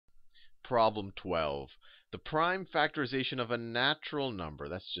Problem 12. The prime factorization of a natural number.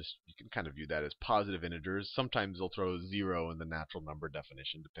 That's just, you can kind of view that as positive integers. Sometimes they'll throw 0 in the natural number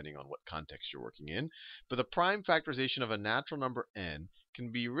definition, depending on what context you're working in. But the prime factorization of a natural number n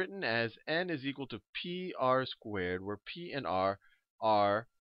can be written as n is equal to pr squared, where p and r are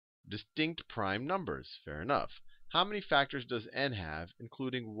distinct prime numbers. Fair enough. How many factors does n have,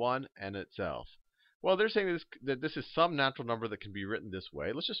 including 1 n itself? Well, they're saying that this is some natural number that can be written this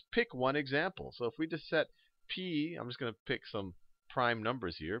way. Let's just pick one example. So if we just set p, I'm just going to pick some prime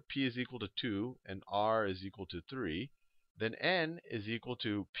numbers here. P is equal to 2 and r is equal to 3. Then n is equal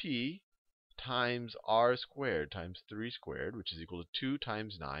to p times r squared times 3 squared, which is equal to 2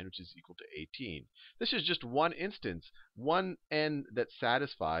 times 9, which is equal to 18. This is just one instance, one n that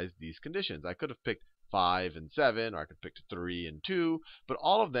satisfies these conditions. I could have picked 5 and 7, or I could pick 3 and 2, but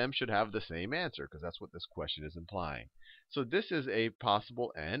all of them should have the same answer, because that's what this question is implying. So this is a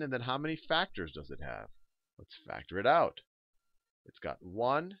possible n, and then how many factors does it have? Let's factor it out. It's got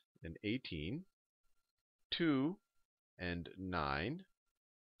 1 and 18, 2 and 9,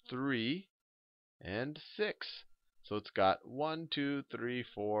 3 and 6. So it's got 1, 2, 3,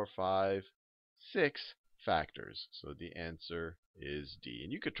 4, 5, 6 factors. So the answer is D.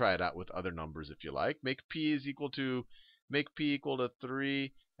 And you could try it out with other numbers if you like. Make p equal to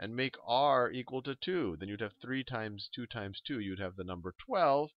 3 and make r equal to 2. Then you'd have 3 times 2 times 2. You'd have the number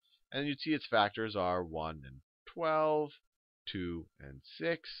 12. And you'd see its factors are 1 and 12, 2 and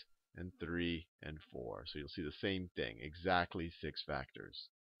 6, and 3 and 4. So you'll see the same thing, exactly 6 factors.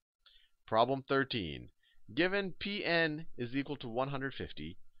 Problem 13. Given Pn is equal to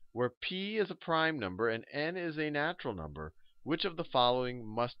 150, where p is a prime number and n is a natural number, which of the following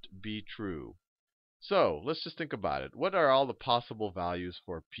must be true? So let's just think about it. What are all the possible values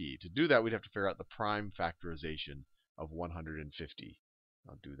for p? To do that, we'd have to figure out the prime factorization of 150.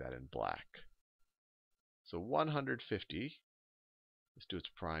 I'll do that in black. So 150, let's do its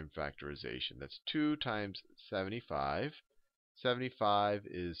prime factorization. That's 2 times 75. 75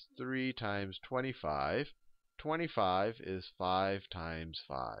 is 3 times 25. 25 is 5 times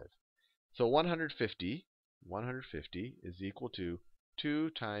 5. So 150 is equal to 2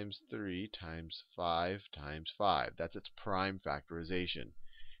 times 3 times 5 times 5. That's its prime factorization.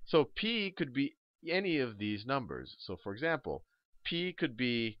 So p could be any of these numbers. So for example, p could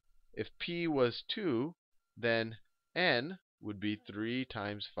be, if p was 2, then n would be 3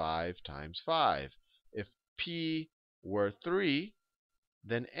 times 5 times 5. If p were 3,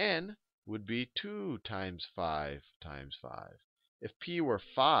 then n would be 2 times 5 times 5. If p were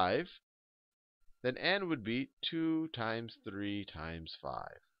 5, then n would be 2 times 3 times 5.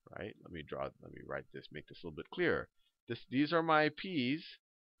 Right? Let me write this, make this a little bit clearer. These are my p's,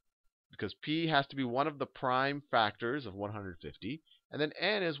 because p has to be one of the prime factors of 150, and then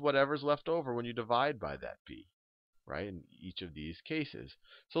n is whatever's left over when you divide by that p, right, in each of these cases.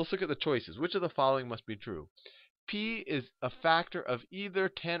 So let's look at the choices. Which of the following must be true? P is a factor of either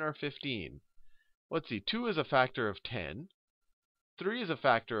 10 or 15. Let's see, 2 is a factor of 10, 3 is a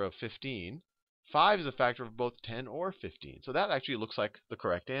factor of 15, 5 is a factor of both 10 or 15. So that actually looks like the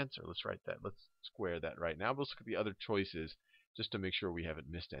correct answer. Let's write that. Let's square that right now. But let's look at the other choices just to make sure we haven't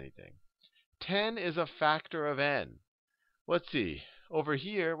missed anything. 10 is a factor of n. Let's see. Over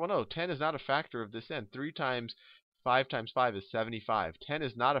here, well, no, 10 is not a factor of this n. 3 times 5 times 5 is 75. 10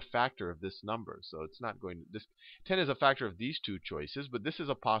 is not a factor of this number, so it's not going to. 10 is a factor of these two choices, but this is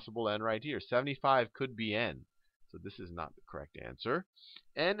a possible n right here. 75 could be n, so this is not the correct answer.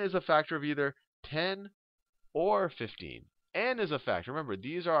 N is a factor of either 10 or 15. N is a factor. Remember,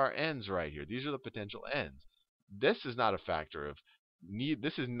 these are our n's right here. These are the potential n's. This is not a factor of.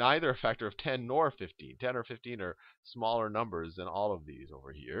 This is neither a factor of 10 nor 15. 10 or 15 are smaller numbers than all of these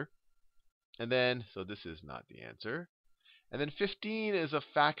over here. And then, so this is not the answer. And then 15 is a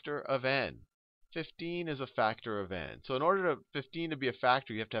factor of n. 15 is a factor of n. So in order for 15 to be a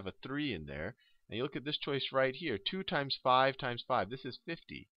factor, you have to have a 3 in there. And you look at this choice right here. 2 times 5 times 5. This is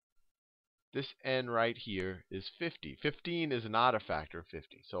 50. This n right here is 50. 15 is not a factor of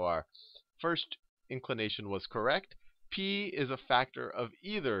 50. So our first inclination was correct. P is a factor of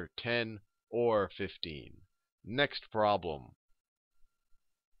either 10 or 15. Next problem.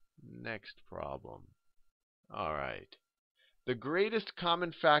 Next problem. All right. The greatest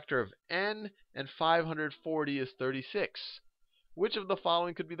common factor of n and 540 is 36. Which of the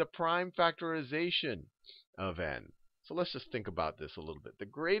following could be the prime factorization of n? So let's just think about this a little bit. The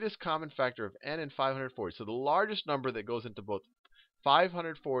greatest common factor of n and 540. So the largest number that goes into both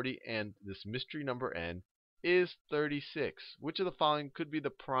 540 and this mystery number n is 36. Which of the following could be the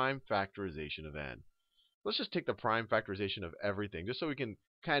prime factorization of n? Let's just take the prime factorization of everything, just so we can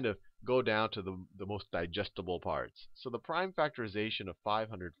kind of go down to the most digestible parts. So the prime factorization of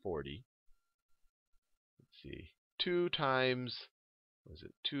 540, let's see, 2 times, what is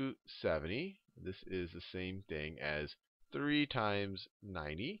it, 270. This is the same thing as 3 times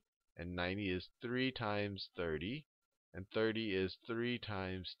 90, and 90 is 3 times 30, and 30 is 3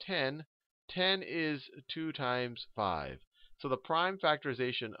 times 10. 10 is 2 times 5. So the prime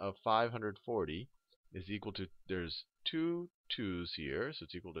factorization of 540 is equal to, there's two 2's here, so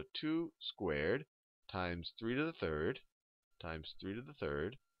it's equal to 2 squared times 3 to the third times 3 to the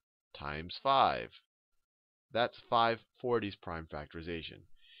third times 5. That's 540's prime factorization.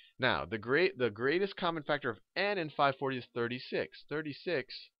 Now, the greatest common factor of n in 540 is 36.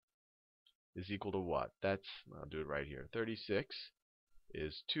 36 is equal to what? I'll do it right here. 36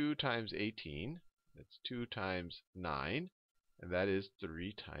 is 2 times 18. That's 2 times 9. And that is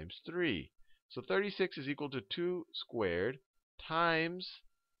 3 times 3. So 36 is equal to 2 squared times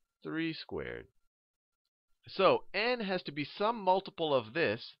 3 squared. So n has to be some multiple of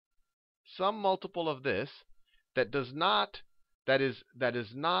this that does not that is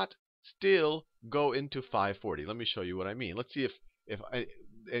not still go into 540. Let me show you what I mean. Let's see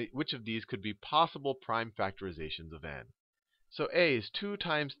which of these could be possible prime factorizations of n. So a is 2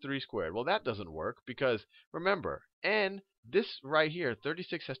 times 3 squared. Well, that doesn't work because, remember, n, this right here,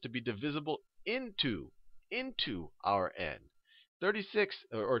 36 has to be divisible into our n. 36,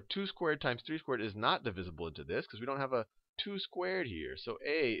 or 2 squared times 3 squared, is not divisible into this because we don't have a 2 squared here. So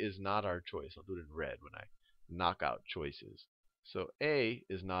a is not our choice. I'll do it in red when I knock out choices. So a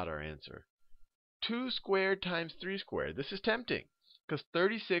is not our answer. 2 squared times 3 squared. This is tempting because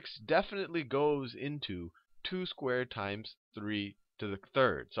 36 definitely goes into 2 squared times 3 to the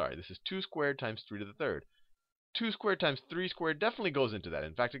third. Sorry, this is 2 squared times 3 to the third. 2 squared times 3 squared definitely goes into that.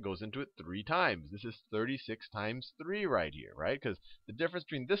 In fact, it goes into it 3 times. This is 36 times 3 right here, right? Because the difference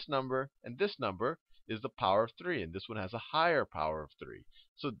between this number and this number is the power of 3, and this one has a higher power of 3.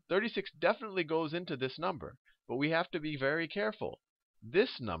 So 36 definitely goes into this number, but we have to be very careful.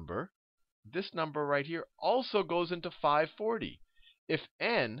 This number right here also goes into 540. If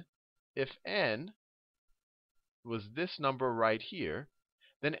n was this number right here,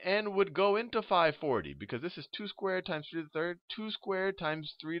 then n would go into 540 because this is 2 squared times 3 to the third, 2 squared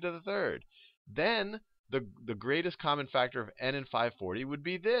times 3 to the third. Then the greatest common factor of n in 540 would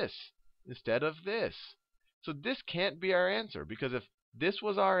be this instead of this. So this can't be our answer because if this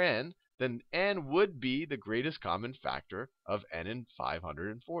was our n, then n would be the greatest common factor of n in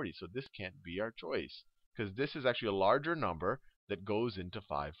 540. So this can't be our choice because this is actually a larger number that goes into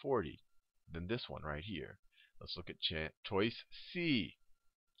 540 than this one right here. Let's look at choice C.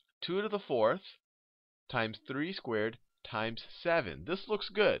 2 to the fourth times 3 squared times 7. This looks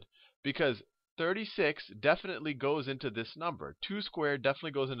good because 36 definitely goes into this number. 2 squared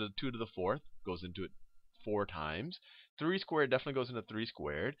definitely goes into 2 to the fourth, goes into it 4 times. 3 squared definitely goes into 3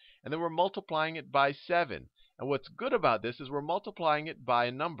 squared. And then we're multiplying it by 7. And what's good about this is we're multiplying it by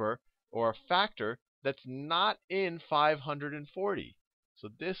a number or a factor that's not in 540. So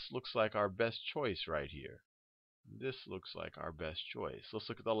this looks like our best choice right here. This looks like our best choice. Let's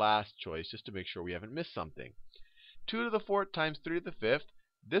look at the last choice just to make sure we haven't missed something. 2 to the fourth times 3 to the fifth.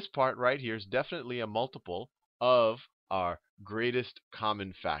 This part right here is definitely a multiple of our greatest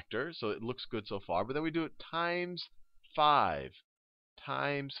common factor. So it looks good so far. But then we do it times 5.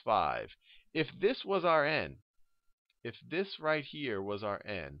 Times 5. If this was our n, if this right here was our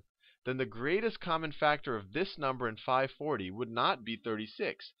n, then the greatest common factor of this number in 540 would not be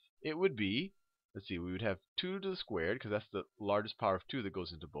 36. It would be, let's see, we would have 2 to the squared, because that's the largest power of 2 that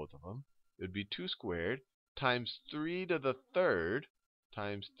goes into both of them. It would be 2 squared times 3 to the third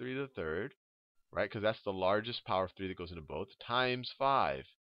times 3 to the third, right? Because that's the largest power of 3 that goes into both, times 5.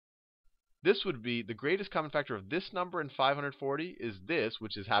 This would be the greatest common factor of this number in 540 is this,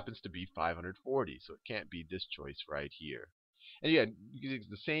 which happens to be 540. So it can't be this choice right here. And again, you can use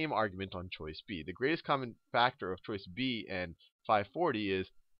the same argument on choice B. The greatest common factor of choice B and 540 is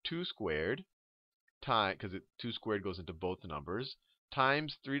 2 squared, because 2 squared goes into both numbers,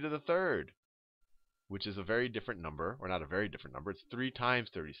 times 3 to the third, which is a very different number, or not a very different number. It's 3 times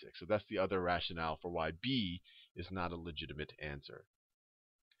 36. So that's the other rationale for why B is not a legitimate answer.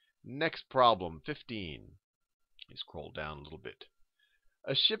 Next problem, 15. Let me scroll down a little bit.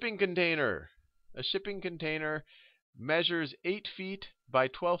 A shipping container. A shipping container measures 8 feet by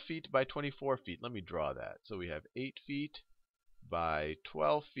 12 feet by 24 feet. Let me draw that. So we have 8 feet by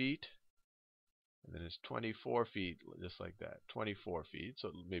 12 feet. And then it's 24 feet, just like that. 24 feet.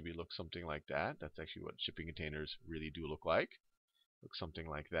 So maybe it looks something like that. That's actually what shipping containers really do look like. Looks something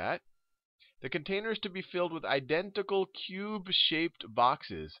like that. The container is to be filled with identical cube-shaped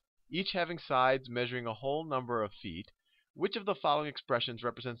boxes, each having sides measuring a whole number of feet. Which of the following expressions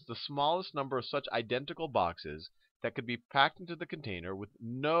represents the smallest number of such identical boxes that could be packed into the container with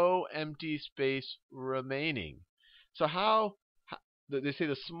no empty space remaining? So they say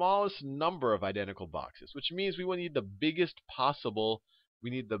the smallest number of identical boxes, which means we need the biggest possible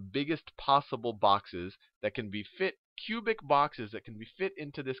boxes that can be fit, cubic boxes that can be fit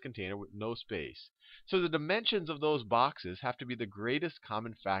into this container with no space. So the dimensions of those boxes have to be the greatest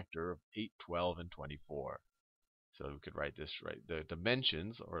common factor of 8, 12, and 24. So we could write this right. The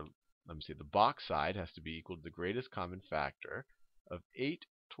dimensions, or let me say the box side, has to be equal to the greatest common factor of 8,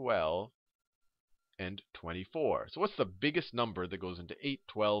 12, and 24. So what's the biggest number that goes into 8,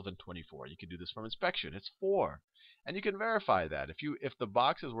 12, and 24? You can do this from inspection. It's 4. And you can verify that. If the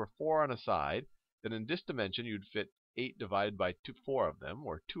boxes were 4 on a side, then in this dimension you'd fit 8 divided by 4 of them,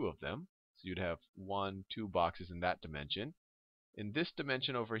 or 2 of them. So you'd have 1, 2 boxes in that dimension. In this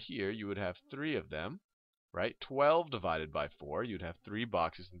dimension over here, you would have 3 of them, right? 12 divided by 4, you'd have 3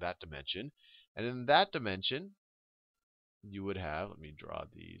 boxes in that dimension. And in that dimension, you would have, let me draw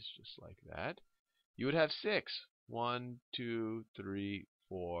these just like that. You would have 6. 1, 2, 3,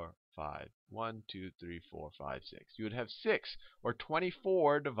 4, 5. 1, 2, 3, 4, 5, 6. You would have 6, or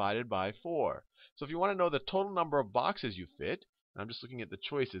 24 divided by 4. So if you want to know the total number of boxes you fit, and I'm just looking at the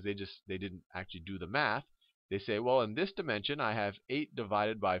choices, they didn't actually do the math. They say, well, in this dimension I have 8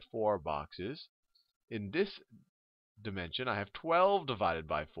 divided by 4 boxes. In this dimension I have 12 divided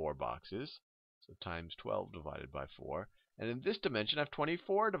by 4 boxes. So times 12 divided by 4. And in this dimension I have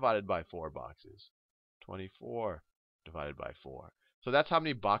 24 divided by 4 boxes. 24 divided by 4. So that's how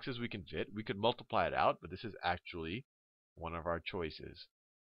many boxes we can fit. We could multiply it out, but this is actually one of our choices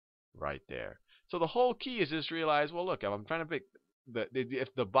right there. So the whole key is just realize, well, look, if I'm trying to pick,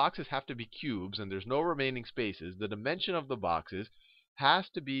 if the boxes have to be cubes and there's no remaining spaces, the dimension of the boxes has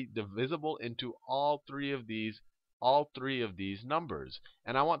to be divisible into all three of these numbers.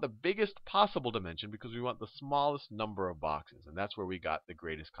 And I want the biggest possible dimension because we want the smallest number of boxes. And that's where we got the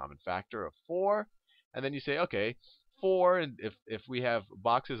greatest common factor of 4. And then you say, okay, 4, and if we have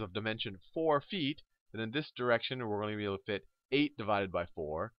boxes of dimension 4 feet, then in this direction we're going to be able to fit 8 divided by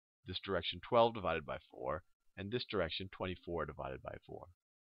 4, this direction 12 divided by 4, and this direction 24 divided by 4.